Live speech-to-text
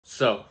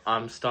So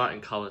I'm starting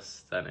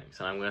calisthenics,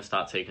 and I'm going to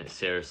start taking it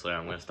seriously.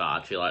 I'm going to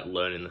start actually like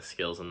learning the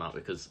skills and that,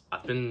 because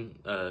I've been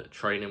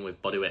training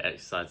with bodyweight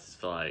exercises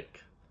for like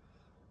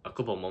a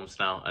couple of months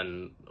now,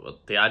 and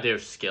the idea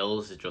of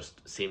skills, it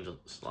just seems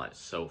like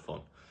so fun.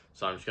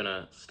 So I'm just going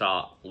to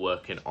start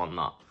working on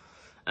that,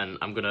 and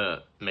I'm going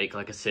to make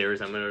like a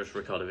series. I'm going to just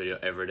record a video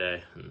every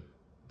day and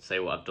say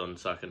what I've done,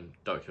 so I can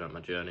document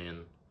my journey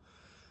and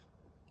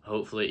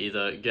hopefully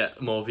either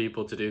get more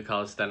people to do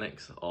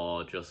calisthenics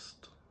or just,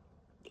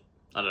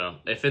 I don't know,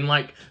 if in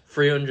like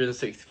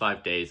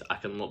 365 days I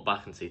can look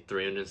back and see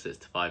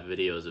 365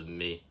 videos of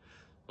me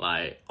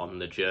like on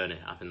the journey,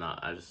 I think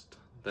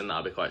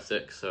that'd be quite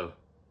sick. So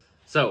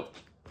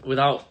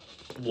without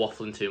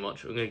waffling too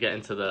much, we're gonna get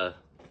into the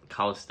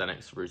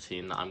calisthenics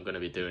routine that I'm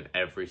gonna be doing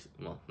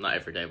not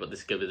every day, but this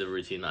is gonna be the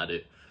routine that I do.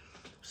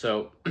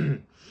 So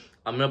I'm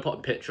gonna put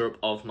a picture up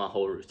of my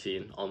whole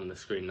routine on the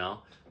screen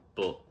now,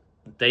 but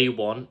day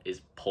 1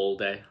 is pull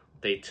day,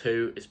 day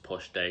 2 is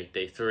push day,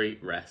 day 3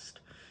 rest,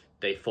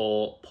 day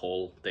 4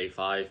 pull, day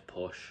 5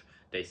 push,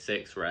 day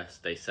 6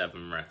 rest, day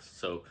 7 rest.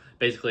 So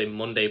basically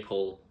Monday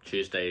pull,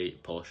 Tuesday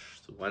push,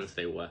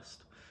 Wednesday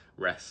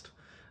rest,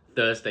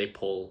 Thursday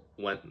pull,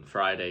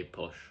 Friday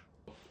push.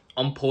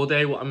 On pull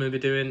day, what I'm going to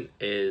be doing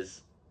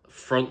is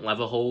front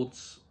lever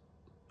holds,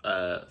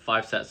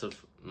 5 sets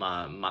of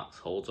my max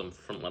holds on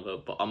front lever,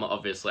 but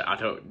I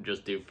don't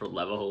just do front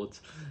lever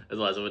holds,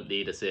 otherwise I would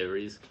need a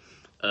series.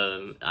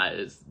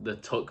 It's the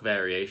tuck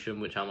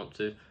variation, which I'm up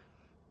to.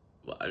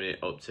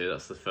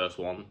 That's the first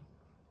one.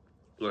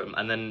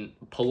 And then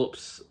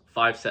pull-ups,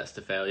 5 sets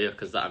to failure,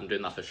 because I'm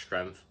doing that for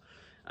strength.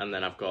 And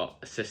then I've got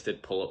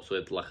assisted pull-ups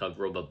with like a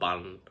rubber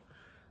band,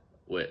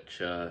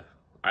 which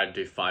I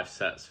do 5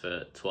 sets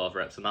for 12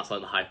 reps, and that's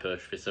like the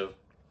hypertrophy. So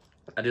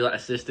I do like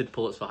assisted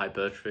pull-ups for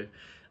hypertrophy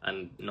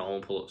and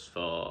normal pull-ups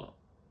for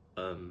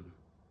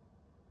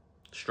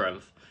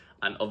strength.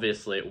 And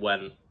obviously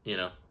when,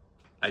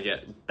 I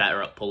get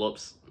better at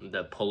pull-ups,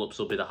 the pull-ups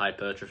will be the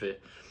hypertrophy,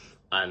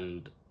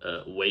 and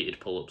weighted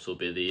pull-ups will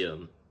be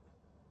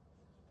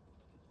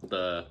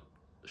the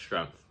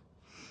strength.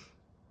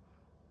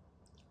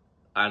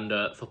 And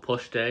for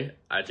push day,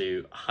 I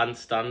do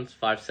handstands,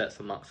 5 sets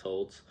of max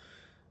holds,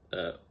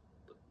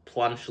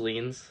 planche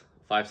leans,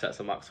 5 sets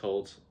of max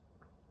holds,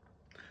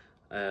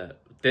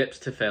 dips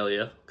to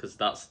failure, because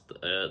that's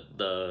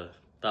the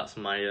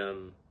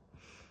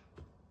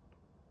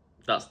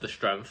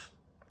strength.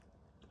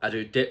 I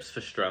do dips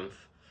for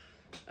strength,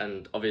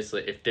 and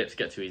obviously if dips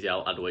get too easy,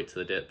 I'll add weight to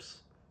the dips.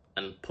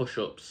 And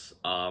push-ups,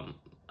 I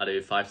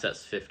do 5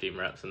 sets, 15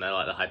 reps, and they're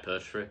like the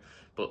hypertrophy.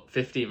 But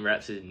 15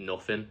 reps is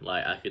nothing.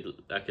 Like I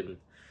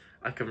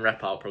can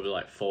rep out probably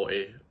like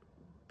 40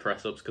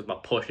 press-ups, because my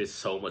push is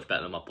so much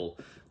better than my pull.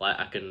 Like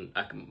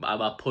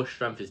my push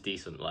strength is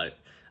decent. Like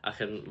I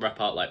can rep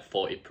out like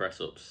 40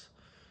 press-ups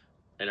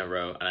in a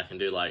row, and I can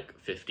do like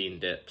 15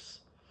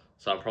 dips.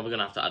 So I'm probably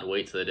gonna have to add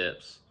weight to the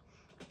dips.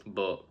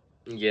 But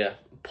yeah,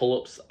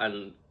 pull-ups,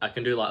 and I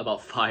can do like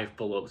about 5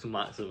 pull-ups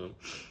maximum.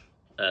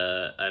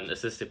 And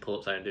assisted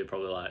pull-ups I can do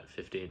probably like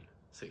 15,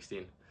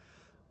 16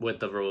 with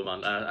the rubber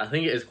band. I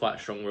think it is quite a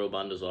strong rubber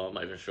band as well, I'm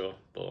not even sure,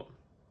 but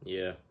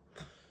yeah.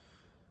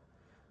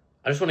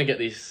 I just want to get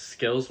these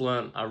skills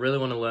learned. I really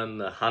want to learn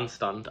the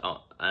handstand,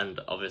 and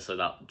obviously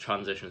that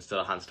transitions to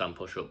a handstand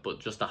push-up, but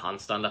just the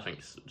handstand I think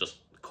is just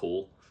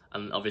cool.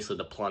 And obviously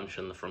the planche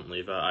and the front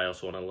lever I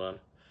also want to learn.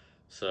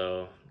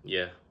 So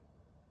yeah.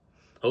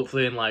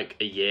 Hopefully in like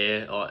a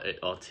year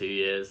or 2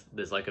 years,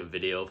 there's like a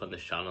video up on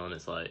this channel, and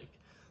it's like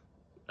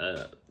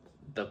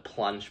the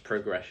planche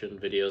progression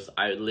videos.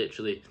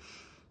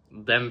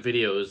 Them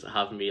videos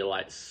have me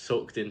like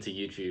sucked into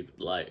YouTube.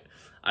 Like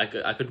I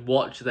could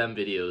watch them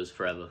videos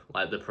forever,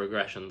 like the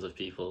progressions of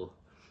people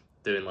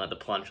doing like the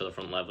planche or the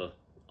front lever,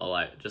 or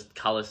like just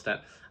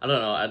calisthenics. I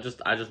don't know, I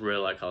just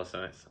really like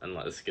calisthenics and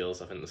like the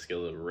skills. I think the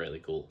skills are really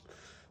cool.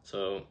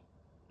 So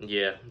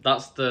yeah,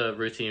 that's the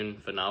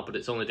routine for now, but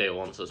it's only day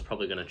 1, so it's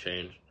probably going to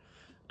change.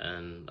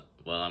 And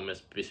well, I'm going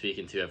to be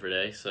speaking to you every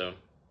day, so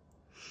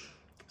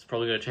it's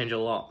probably going to change a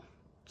lot.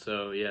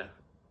 So yeah,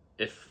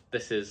 if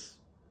this is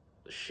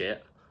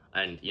shit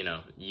and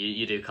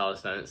you do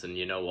calisthenics and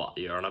you know what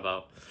you're on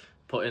about,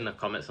 put in the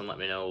comments and let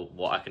me know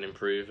what I can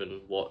improve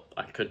and what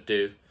I could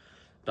do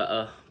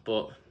better.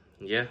 But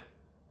yeah,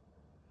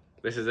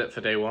 this is it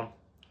for day 1.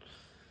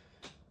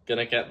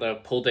 Gonna get the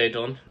pull day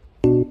done,